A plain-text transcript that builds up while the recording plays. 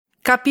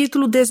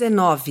Capítulo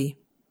 19.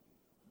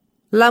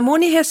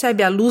 Lamone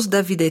recebe a luz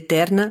da vida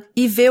eterna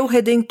e vê o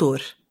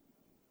Redentor.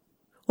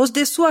 Os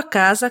de sua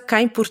casa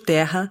caem por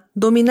terra,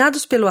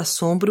 dominados pelo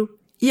assombro,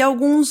 e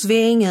alguns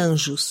veem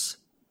anjos.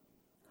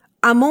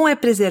 Amon é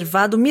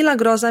preservado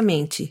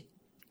milagrosamente.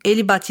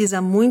 Ele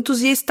batiza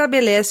muitos e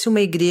estabelece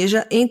uma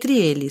igreja entre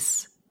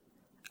eles.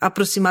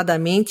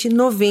 Aproximadamente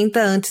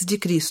 90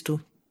 a.C.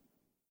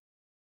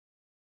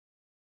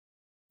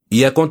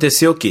 E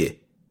aconteceu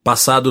que,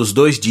 passados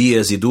 2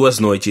 dias e 2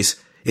 noites,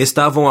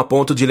 estavam a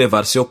ponto de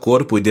levar seu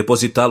corpo e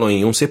depositá-lo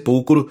em um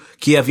sepulcro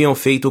que haviam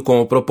feito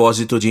com o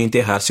propósito de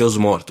enterrar seus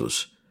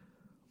mortos.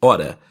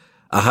 Ora,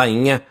 a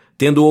rainha,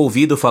 tendo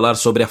ouvido falar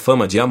sobre a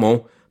fama de Amon,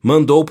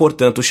 mandou,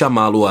 portanto,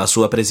 chamá-lo à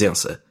sua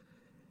presença.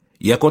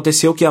 E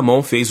aconteceu que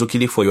Amon fez o que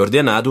lhe foi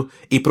ordenado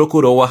e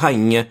procurou a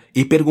rainha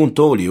e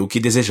perguntou-lhe o que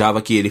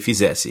desejava que ele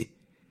fizesse.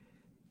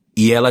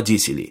 E ela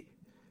disse-lhe: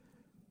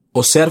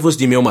 Os servos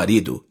de meu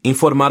marido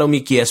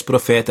informaram-me que és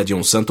profeta de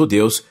um santo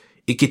Deus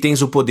e que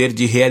tens o poder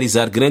de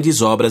realizar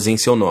grandes obras em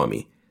seu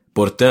nome.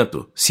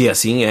 Portanto, se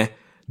assim é,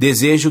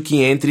 desejo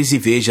que entres e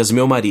vejas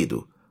meu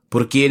marido,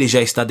 porque ele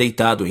já está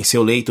deitado em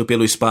seu leito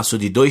pelo espaço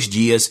de 2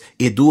 dias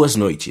e 2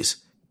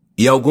 noites.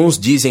 E alguns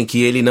dizem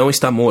que ele não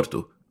está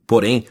morto,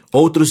 porém,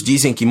 outros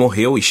dizem que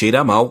morreu e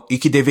cheira mal e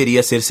que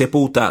deveria ser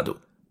sepultado.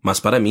 Mas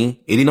para mim,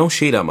 ele não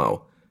cheira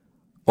mal.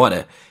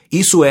 Ora,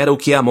 isso era o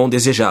que Amon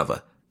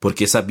desejava,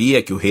 porque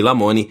sabia que o rei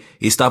Lamone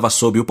estava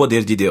sob o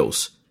poder de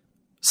Deus.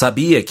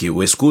 Sabia que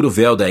o escuro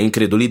véu da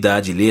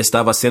incredulidade lhe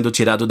estava sendo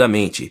tirado da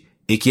mente,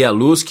 e que a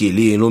luz que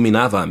lhe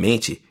iluminava a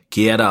mente,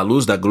 que era a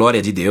luz da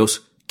glória de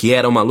Deus, que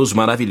era uma luz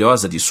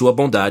maravilhosa de sua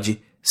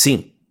bondade,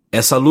 sim,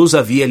 essa luz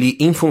havia-lhe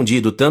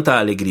infundido tanta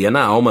alegria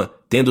na alma,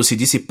 tendo-se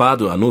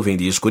dissipado a nuvem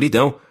de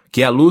escuridão,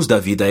 que a luz da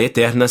vida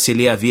eterna se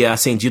lhe havia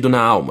acendido na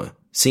alma.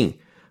 Sim,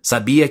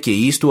 sabia que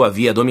isto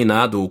havia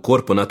dominado o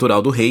corpo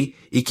natural do rei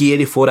e que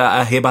ele fora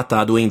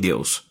arrebatado em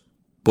Deus.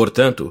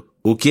 Portanto,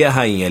 o que a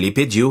rainha lhe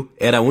pediu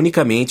era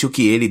unicamente o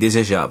que ele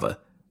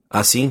desejava.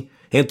 Assim,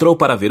 entrou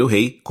para ver o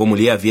rei, como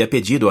lhe havia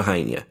pedido a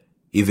rainha.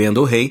 E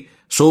vendo o rei,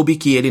 soube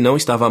que ele não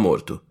estava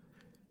morto.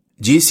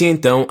 Disse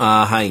então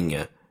à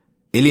rainha: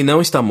 Ele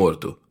não está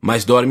morto,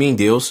 mas dorme em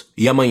Deus,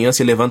 e amanhã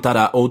se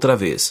levantará outra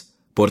vez.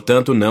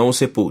 Portanto, não o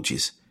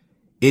sepultes.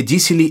 E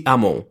disse-lhe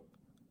Amon: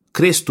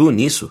 Crês tu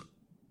nisso?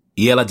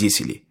 E ela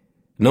disse-lhe: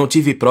 Não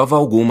tive prova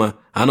alguma,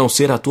 a não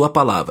ser a tua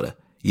palavra,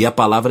 e a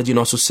palavra de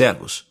nossos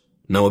servos.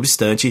 Não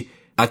obstante,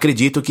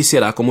 acredito que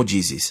será como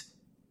dizes.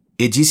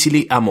 E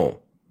disse-lhe Amon: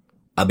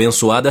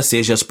 Abençoada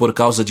sejas por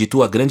causa de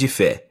tua grande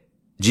fé.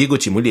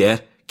 Digo-te,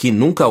 mulher, que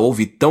nunca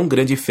houve tão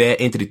grande fé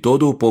entre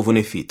todo o povo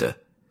nefita.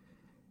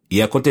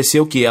 E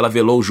aconteceu que ela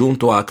velou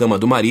junto à cama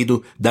do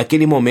marido,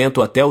 daquele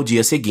momento até o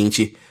dia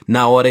seguinte,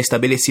 na hora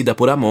estabelecida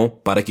por Amon,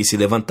 para que se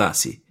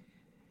levantasse.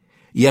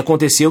 E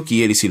aconteceu que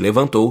ele se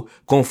levantou,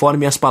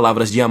 conforme as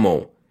palavras de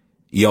Amon.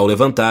 E ao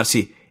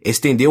levantar-se,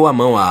 estendeu a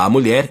mão à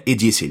mulher e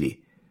disse-lhe: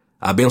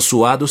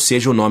 Abençoado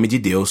seja o nome de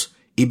Deus,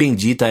 e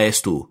bendita és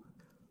tu.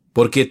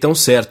 Porque tão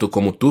certo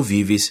como tu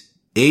vives,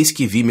 eis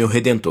que vi meu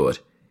Redentor.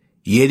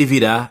 E ele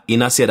virá e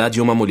nascerá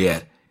de uma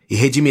mulher, e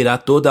redimirá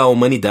toda a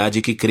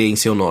humanidade que crê em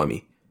seu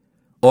nome.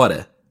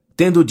 Ora,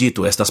 tendo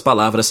dito estas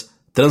palavras,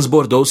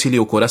 transbordou-se-lhe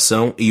o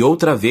coração, e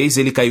outra vez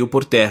ele caiu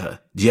por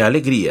terra, de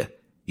alegria.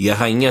 E a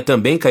rainha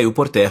também caiu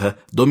por terra,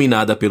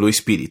 dominada pelo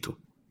Espírito.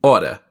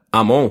 Ora,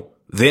 Amon,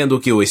 vendo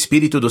que o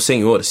Espírito do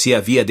Senhor se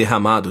havia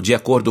derramado de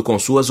acordo com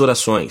suas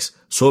orações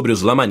sobre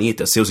os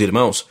lamanitas, seus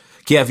irmãos,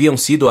 que haviam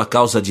sido a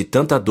causa de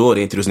tanta dor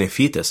entre os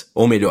nefitas,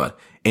 ou melhor,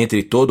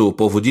 entre todo o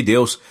povo de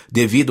Deus,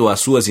 devido às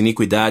suas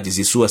iniquidades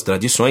e suas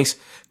tradições,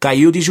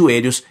 caiu de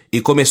joelhos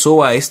e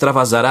começou a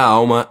extravasar a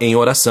alma em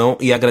oração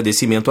e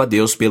agradecimento a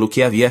Deus pelo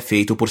que havia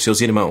feito por seus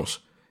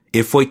irmãos.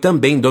 E foi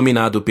também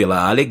dominado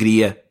pela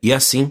alegria, e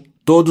assim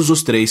todos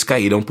os 3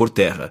 caíram por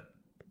terra.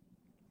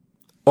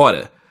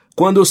 Ora,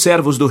 quando os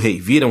servos do rei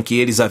viram que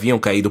eles haviam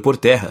caído por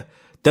terra,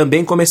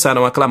 também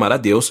começaram a clamar a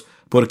Deus,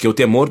 porque o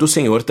temor do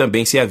Senhor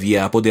também se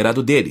havia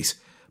apoderado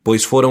deles,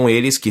 pois foram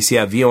eles que se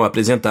haviam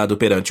apresentado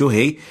perante o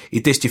rei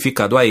e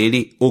testificado a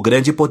ele o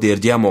grande poder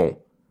de Amon.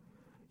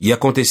 E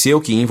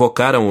aconteceu que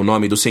invocaram o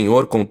nome do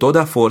Senhor com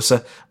toda a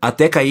força,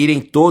 até caírem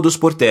todos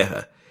por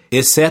terra,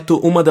 exceto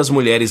uma das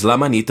mulheres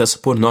lamanitas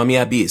por nome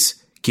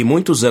Abis, que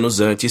muitos anos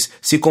antes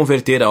se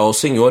convertera ao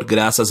Senhor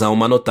graças a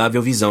uma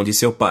notável visão de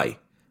seu pai.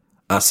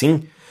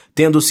 Assim,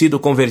 tendo sido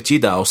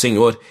convertida ao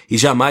Senhor e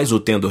jamais o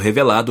tendo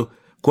revelado,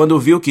 quando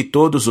viu que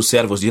todos os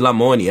servos de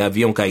Lamone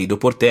haviam caído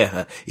por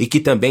terra e que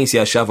também se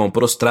achavam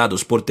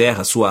prostrados por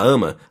terra sua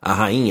ama, a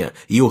rainha,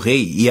 e o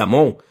rei e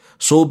Amon,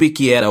 soube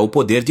que era o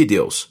poder de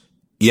Deus.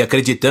 E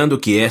acreditando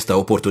que esta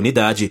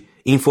oportunidade,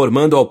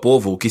 informando ao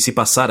povo o que se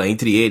passara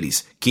entre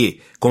eles, que,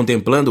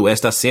 contemplando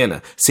esta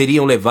cena,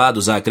 seriam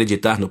levados a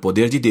acreditar no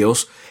poder de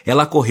Deus,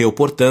 ela correu,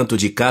 portanto,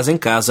 de casa em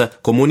casa,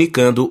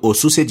 comunicando o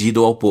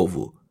sucedido ao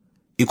povo.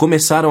 E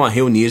começaram a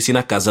reunir-se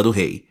na casa do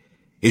rei.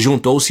 E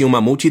juntou-se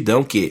uma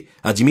multidão que,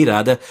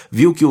 admirada,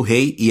 viu que o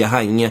rei e a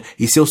rainha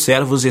e seus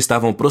servos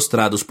estavam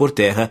prostrados por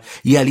terra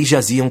e ali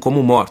jaziam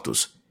como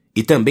mortos.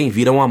 E também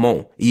viram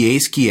Amon, e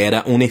eis que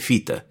era um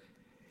nefita.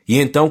 E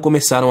então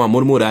começaram a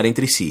murmurar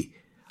entre si.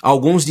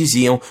 Alguns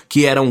diziam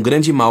que era um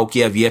grande mal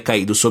que havia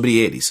caído sobre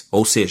eles,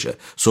 ou seja,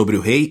 sobre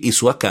o rei e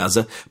sua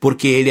casa,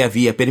 porque ele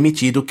havia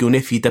permitido que o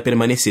nefita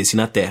permanecesse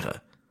na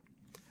terra.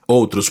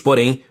 Outros,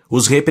 porém,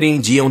 os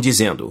repreendiam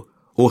dizendo: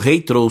 o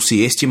rei trouxe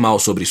este mal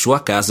sobre sua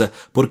casa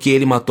porque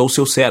ele matou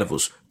seus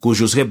servos,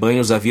 cujos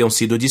rebanhos haviam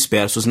sido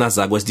dispersos nas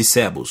águas de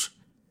Sebos.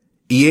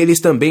 E eles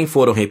também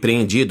foram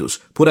repreendidos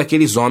por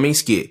aqueles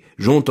homens que,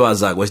 junto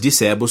às águas de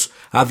Sebos,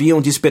 haviam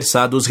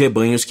dispersado os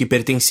rebanhos que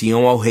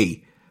pertenciam ao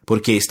rei,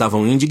 porque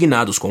estavam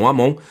indignados com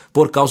Amon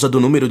por causa do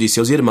número de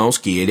seus irmãos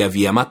que ele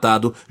havia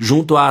matado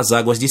junto às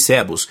águas de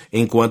Sebos,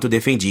 enquanto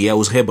defendia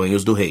os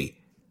rebanhos do rei.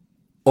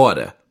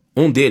 Ora,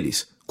 um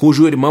deles,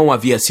 cujo irmão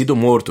havia sido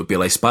morto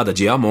pela espada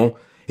de Amon,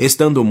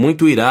 estando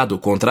muito irado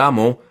contra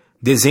Amon,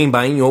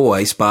 desembainhou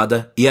a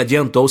espada e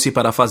adiantou-se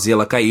para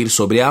fazê-la cair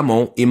sobre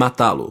Amon e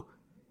matá-lo.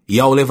 E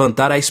ao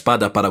levantar a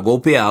espada para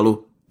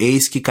golpeá-lo,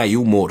 eis que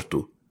caiu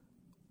morto.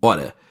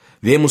 Ora,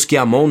 vemos que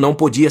Amon não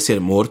podia ser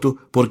morto,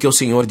 porque o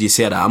Senhor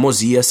dissera a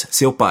Amosias,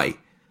 seu pai: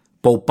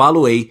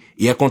 poupá-lo-ei,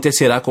 e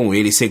acontecerá com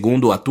ele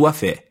segundo a tua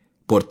fé.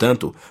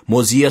 Portanto,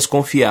 Mosias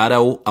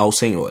confiara-o ao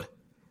Senhor.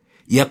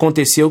 E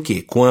aconteceu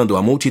que, quando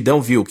a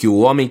multidão viu que o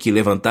homem que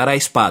levantara a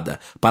espada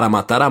para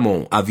matar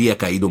Amon havia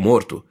caído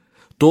morto,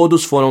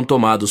 todos foram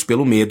tomados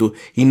pelo medo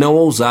e não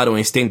ousaram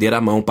estender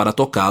a mão para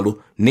tocá-lo,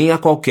 nem a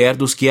qualquer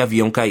dos que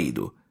haviam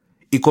caído.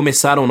 E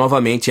começaram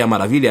novamente a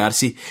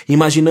maravilhar-se,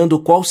 imaginando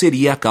qual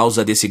seria a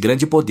causa desse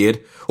grande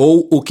poder,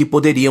 ou o que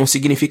poderiam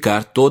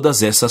significar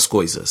todas essas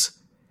coisas.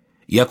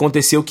 E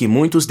aconteceu que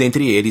muitos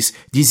dentre eles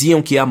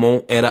diziam que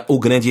Amon era o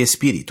grande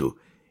espírito,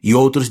 e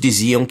outros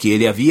diziam que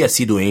ele havia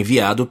sido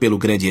enviado pelo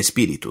grande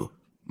espírito.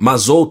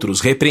 Mas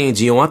outros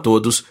repreendiam a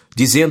todos,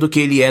 dizendo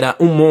que ele era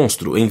um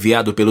monstro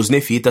enviado pelos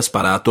nefitas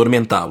para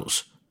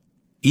atormentá-los.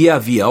 E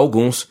havia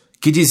alguns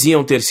que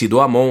diziam ter sido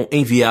Amon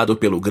enviado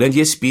pelo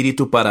grande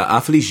espírito para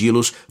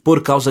afligi-los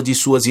por causa de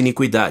suas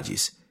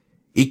iniquidades,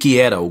 e que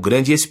era o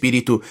grande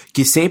espírito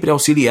que sempre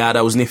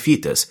auxiliara os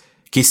nefitas,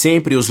 que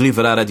sempre os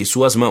livrara de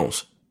suas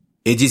mãos.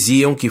 E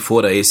diziam que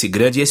fora esse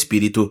grande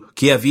espírito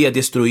que havia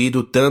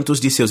destruído tantos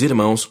de seus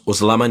irmãos, os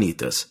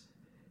lamanitas.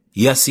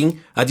 E assim,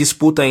 a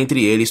disputa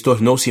entre eles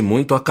tornou-se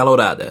muito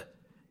acalorada.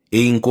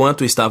 E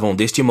enquanto estavam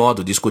deste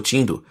modo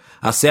discutindo,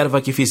 a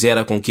serva que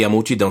fizera com que a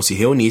multidão se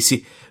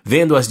reunisse,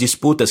 vendo as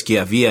disputas que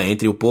havia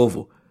entre o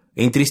povo,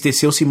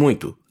 entristeceu-se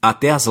muito,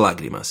 até as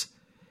lágrimas.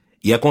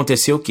 E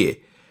aconteceu que,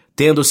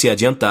 tendo-se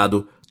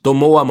adiantado,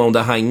 tomou a mão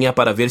da rainha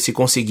para ver se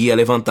conseguia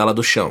levantá-la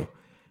do chão.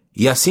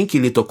 E assim que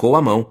lhe tocou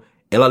a mão,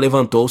 ela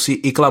levantou-se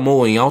e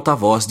clamou em alta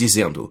voz,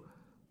 dizendo: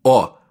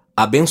 ó,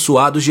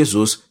 abençoado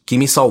Jesus, que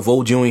me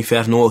salvou de um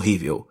inferno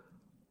horrível.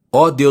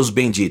 Ó Deus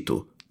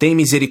bendito, tem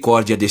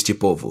misericórdia deste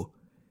povo.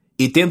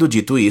 E tendo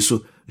dito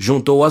isso,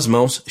 juntou as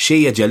mãos,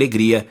 cheia de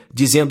alegria,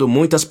 dizendo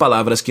muitas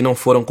palavras que não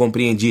foram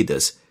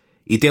compreendidas.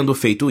 E tendo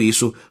feito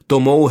isso,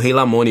 tomou o rei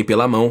Lamone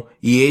pela mão,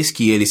 e eis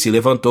que ele se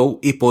levantou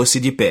e pôs-se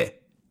de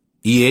pé.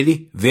 E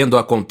ele, vendo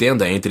a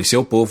contenda entre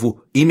seu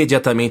povo,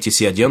 imediatamente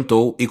se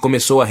adiantou e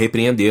começou a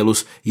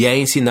repreendê-los e a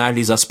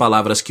ensinar-lhes as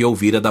palavras que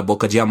ouvira da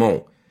boca de Amon.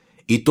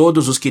 E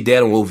todos os que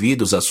deram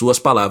ouvidos às suas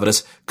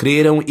palavras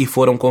creram e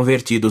foram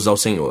convertidos ao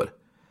Senhor.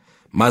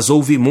 Mas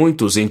houve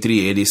muitos entre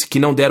eles que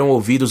não deram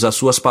ouvidos às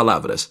suas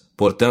palavras,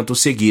 portanto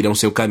seguiram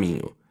seu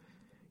caminho.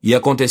 E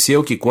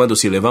aconteceu que quando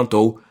se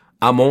levantou,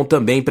 Amon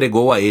também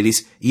pregou a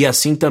eles, e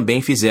assim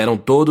também fizeram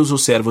todos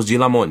os servos de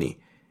Lamone.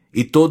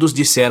 E todos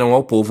disseram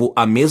ao povo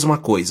a mesma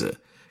coisa,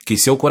 que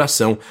seu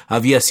coração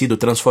havia sido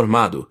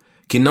transformado,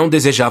 que não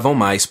desejavam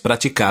mais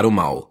praticar o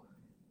mal.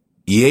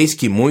 E eis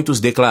que muitos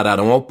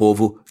declararam ao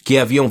povo que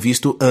haviam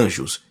visto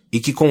anjos, e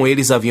que com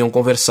eles haviam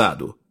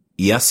conversado,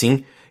 e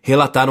assim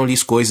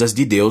relataram-lhes coisas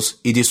de Deus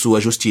e de sua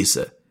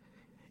justiça.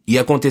 E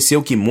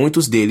aconteceu que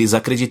muitos deles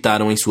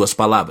acreditaram em suas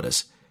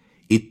palavras,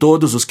 e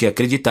todos os que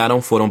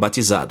acreditaram foram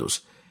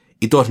batizados,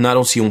 e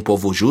tornaram-se um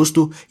povo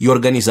justo e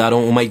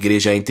organizaram uma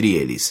igreja entre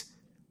eles.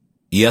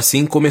 E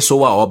assim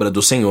começou a obra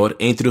do Senhor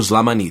entre os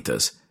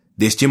lamanitas.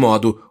 Deste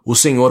modo, o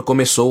Senhor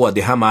começou a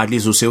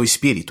derramar-lhes o seu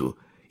espírito,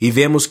 e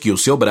vemos que o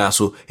seu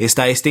braço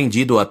está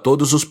estendido a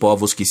todos os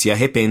povos que se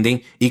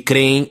arrependem e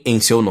creem em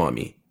seu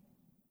nome.